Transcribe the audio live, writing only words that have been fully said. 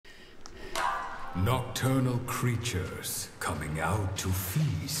Nocturnal creatures coming out to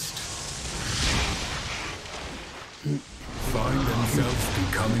feast. Find themselves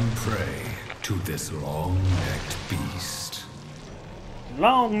becoming prey to this long-necked beast.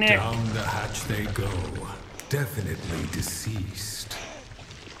 Long neck. Down the hatch they go, definitely deceased.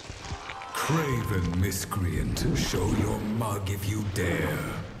 Craven miscreant, show your mug if you dare.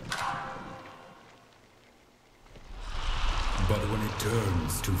 But when it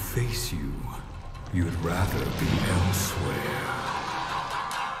turns to face you, you'd rather be elsewhere.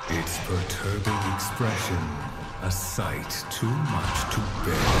 Its perturbing expression, a sight too much to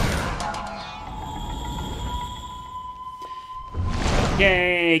bear.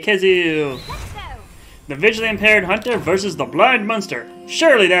 Yay, Khezu! The visually impaired hunter versus the blind monster.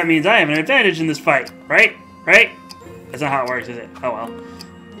 Surely that means I have an advantage in this fight, right? Right? That's not how it works, is it? Oh well.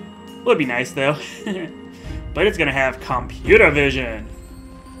 Would be nice though. But it's gonna have computer vision.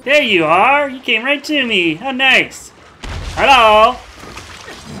 There you are! You came right to me. How nice. Hello!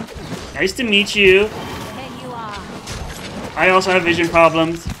 Nice to meet you. There you are. I also have vision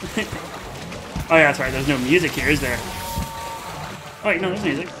problems. Oh yeah, that's right. There's no music here, is there? Oh wait, no, there's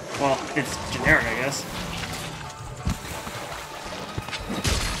music. Well, it's generic, I guess.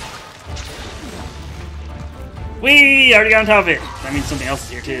 Whee! I already got on top of it. That means something else is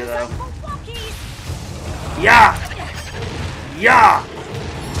here too, though. Yeah! Yeah!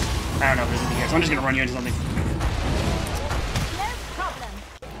 I don't know if there's anything here, so I'm just gonna run you into something. No problem.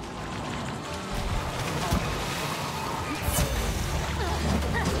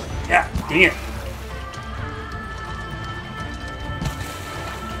 Yeah, dang it.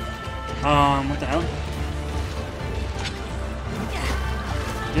 What the hell?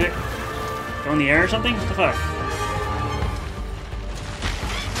 Did it go in the air or something? What the fuck?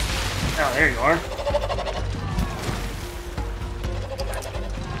 Oh, there you are.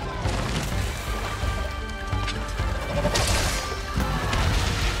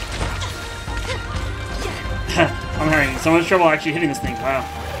 I'm having so much trouble actually hitting this thing. Wow.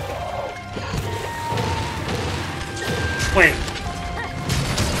 Wait.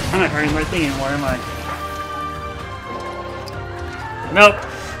 I'm not hurting my thing anymore, am I? Nope.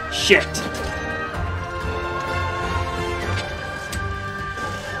 Shit.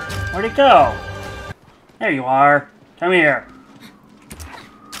 Where'd it go? There you are. Come here.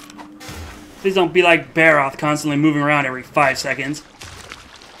 Please don't be like Baroth, constantly moving around every 5 seconds.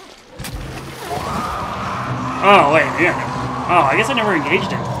 Oh, wait, yeah. Oh, I guess I never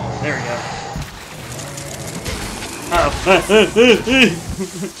engaged him. There we go. Uh-oh.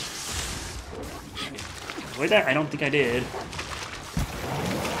 Avoid that? I don't think I did.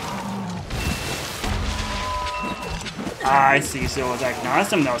 I see, so it was like, no, that's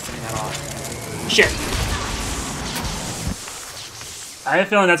something that was setting that off. Shit. I have a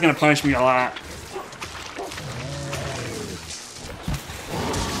feeling that's gonna punish me a lot.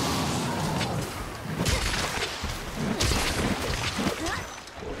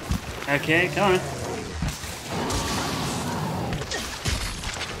 Okay, come on.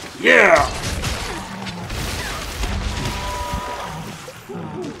 Yeah!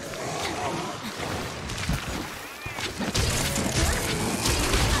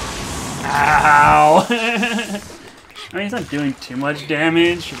 Ow! I mean, it's not doing too much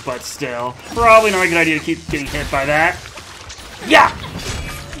damage, but still. Probably not a good idea to keep getting hit by that. Yeah!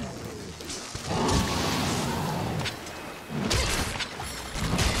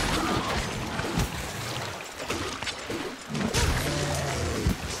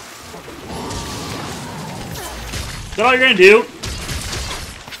 Is that all you're gonna do?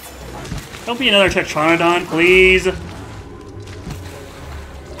 Don't be another Tetranodon, please.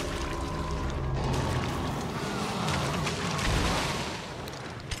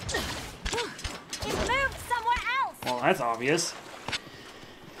 Well, that's obvious.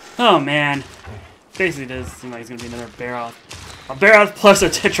 Oh man. Basically does seem like it's gonna be another Baroth. A Baroth plus a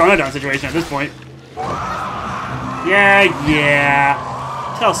Tetranodon situation at this point. Yeah.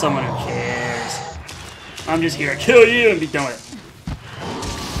 Tell someone who cares. I'm just here to kill you and be done with it.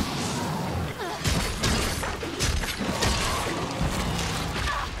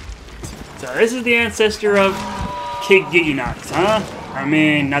 So this is the ancestor of Khezu, huh? I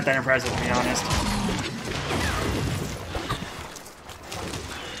mean, not that impressive to be honest.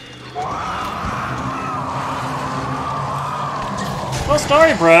 Well,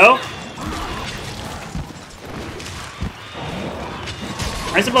 story, bro.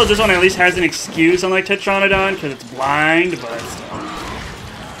 I suppose this one at least has an excuse, unlike Tetranodon, because it's blind, but still.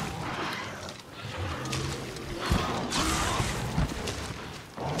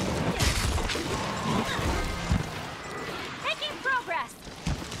 Making progress.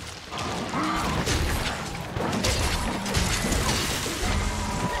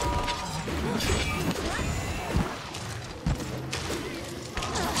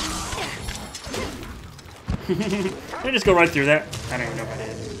 Did I just go right through that? I don't even know if I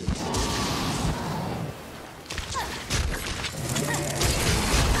did.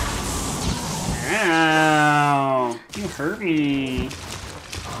 Ow! You hurt me.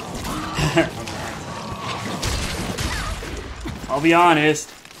 I'll be honest.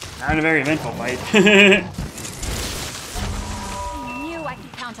 Not a very eventful fight. I knew I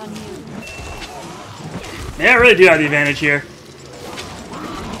could count on you. Yeah, I really do have the advantage here.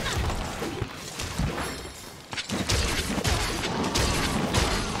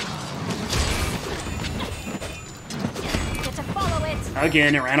 Get to follow it.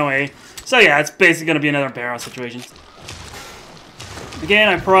 Again, it ran away. So yeah, it's basically going to be another barrel situation. Again,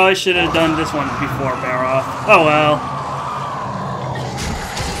 I probably should have done this one before barrel. Oh well.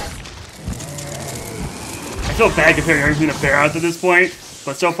 I feel bad comparing everything to barrel at this point,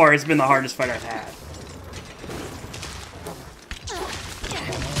 but so far it's been the hardest fight I've had.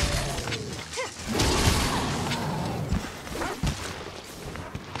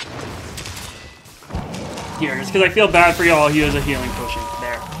 Here, just because I feel bad for y'all, he has a healing potion.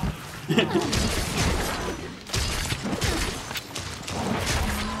 There.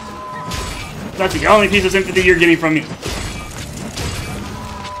 That's the only piece of sympathy you're getting from me. Now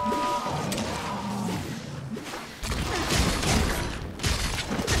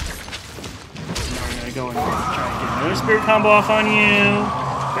I'm gonna go and try and get another spirit combo off on you.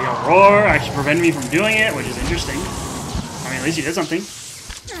 But your roar actually prevented me from doing it, which is interesting. I mean, at least you did something.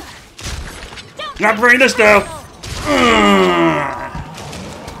 Not preventing this though.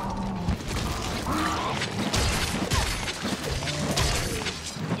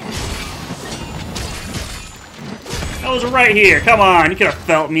 I was right here. Come on, you could have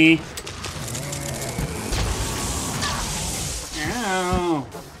felt me. Ow.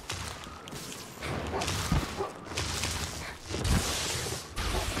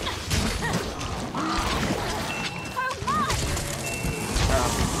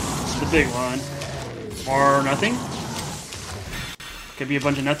 Oh, the big one. Or nothing. Could be a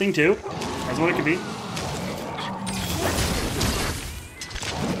bunch of nothing too. That's what it could be. You're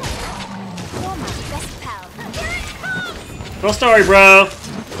my best pal. Here it comes! Cool story, bro.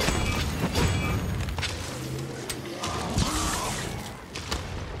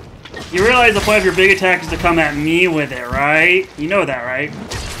 You realize the point of your big attack is to come at me with it, right? You know that, right?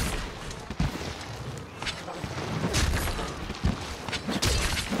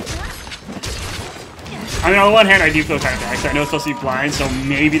 I mean, on the one hand, I do feel kind of bad, because I know it's supposed to be blind, so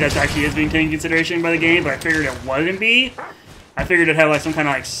maybe that's actually is being taken into consideration by the game, but I figured it wouldn't be. I figured it'd have like some kind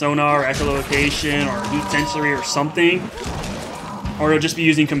of like sonar or echolocation or heat sensory or something. Or it'll just be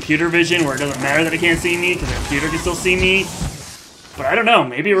using computer vision where it doesn't matter that it can't see me, because the computer can still see me. But I don't know,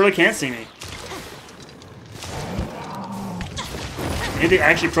 maybe it really can't see me. Maybe they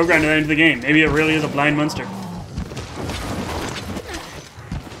actually programmed that into the game. Maybe it really is a blind monster.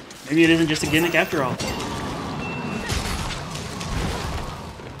 Maybe it isn't just a gimmick after all.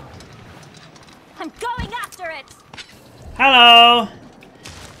 I'm going after it! Hello!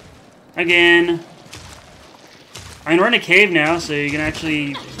 Again. I mean, we're in a cave now, so you can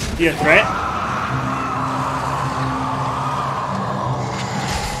actually be a threat.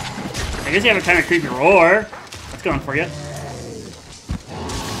 I guess you have a kind of creepy roar. That's going for you.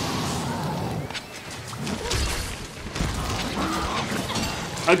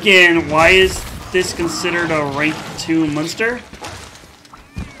 Again, why is this considered a rank 2 monster?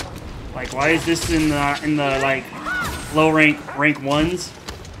 Like, why is this in the like low rank 1s?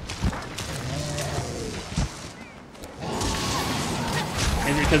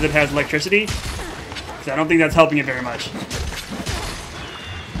 Is it because it has electricity? Because I don't think that's helping it very much.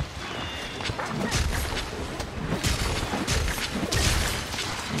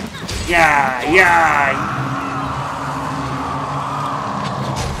 Yeah.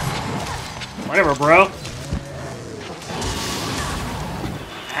 Whatever, bro.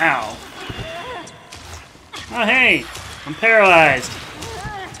 Ow. Oh, hey. I'm paralyzed.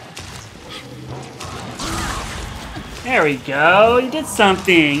 There we go. You did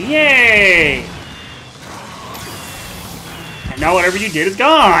something. Yay. And now whatever you did is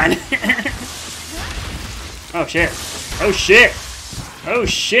gone. Oh, shit. Oh, shit. Oh,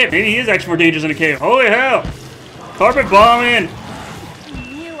 shit. Maybe he is actually more dangerous in a cave. Holy hell. Carpet bombing. I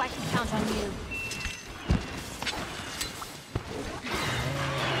knew I could count on you.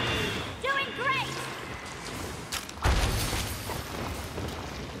 Doing great!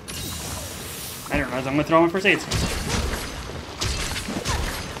 I didn't realize I'm gonna throw my first aids.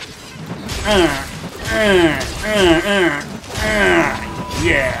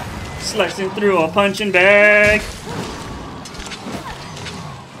 Yeah. Slicing through a punching bag.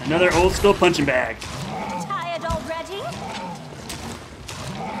 Another old school punching bag. Tired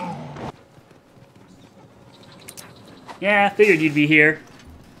Yeah, I figured you'd be here.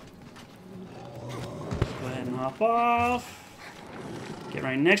 Go ahead and hop off. Get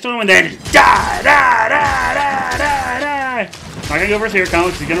right next to him and then die, die, die, die, die, die. I'm not gonna go first here,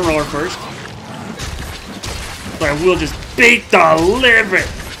 because he's gonna roll her first. But I will just beat the living.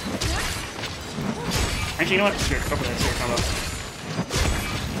 Actually, you know what? Sure, go for that spirit combo.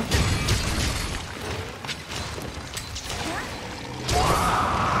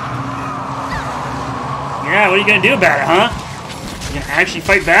 Yeah, what are you gonna do about it, huh? You gonna actually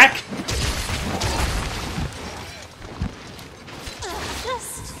fight back?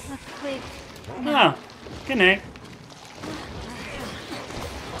 Just a quick. Oh, good night.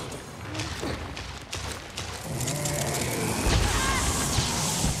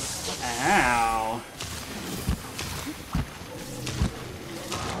 Ow.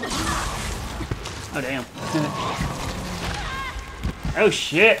 Oh, damn. Oh,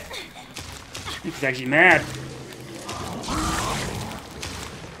 shit. He's actually mad.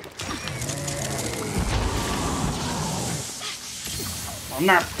 Well, I'm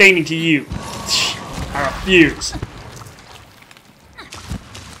not fainting to you. I refuse.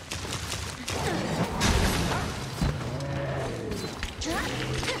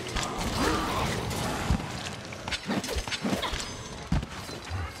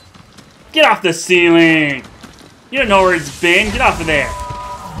 Get off the ceiling! You don't know where it's been. Get off of there.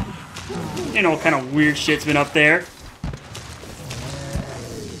 You know what kind of weird shit's been up there.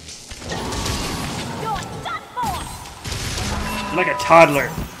 You're like a toddler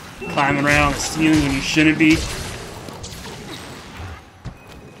climbing around on the ceiling when you shouldn't be.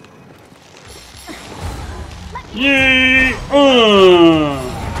 Yay!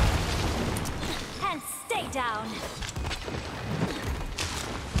 And stay down.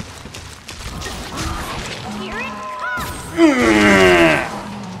 Here it comes.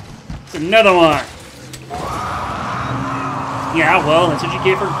 It's another one. Yeah, well, that's what you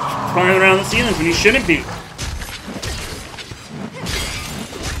get for climbing around the ceilings when you shouldn't be.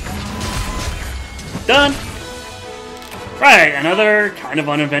 Done. Right, another kind of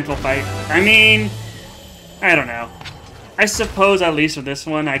uneventful fight. I mean, I don't know. I suppose at least with this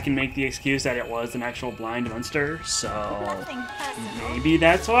one, I can make the excuse that it was an actual blind monster, so Nothing personal. maybe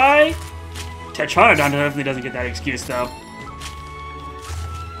that's why. Tetranodon definitely doesn't get that excuse, though.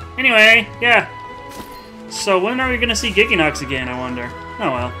 Anyway, yeah. So when are we gonna see Giginox again, I wonder?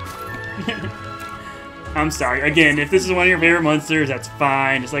 Oh well. I'm sorry. Again, if this is one of your favorite monsters, that's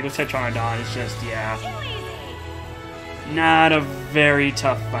fine. It's like with Tetranodon, it's just, yeah. Too easy. Not a very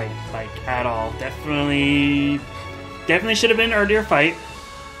tough fight, like, at all. Definitely should have been an earlier fight.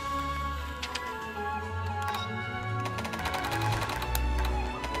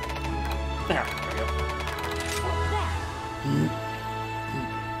 What the hell? There we go.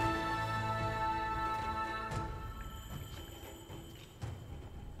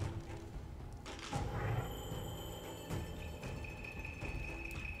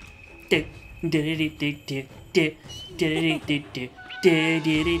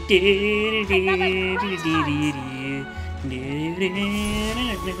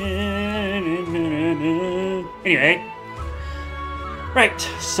 Anyway, right,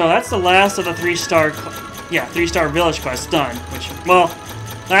 so that's the last of the 3-star, yeah, 3-star village quest done, which, well,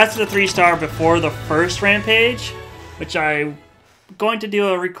 that's the 3-star before the first rampage, which I'm going to do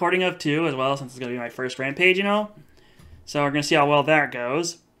a recording of too, as well, since it's going to be my first rampage, you know? So we're going to see how well that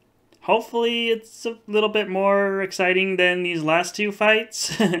goes. Hopefully it's a little bit more exciting than these last two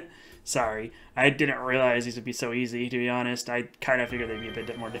fights. Sorry, I didn't realize these would be so easy, to be honest. I kind of figured they'd be a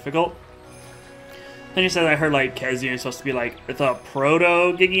bit more difficult. Then you said I heard like Khezu is supposed to be like the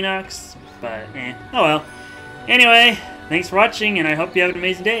proto Giginox, but oh well. Anyway, thanks for watching, and I hope you have an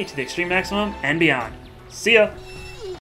amazing day to the extreme maximum and beyond. See ya!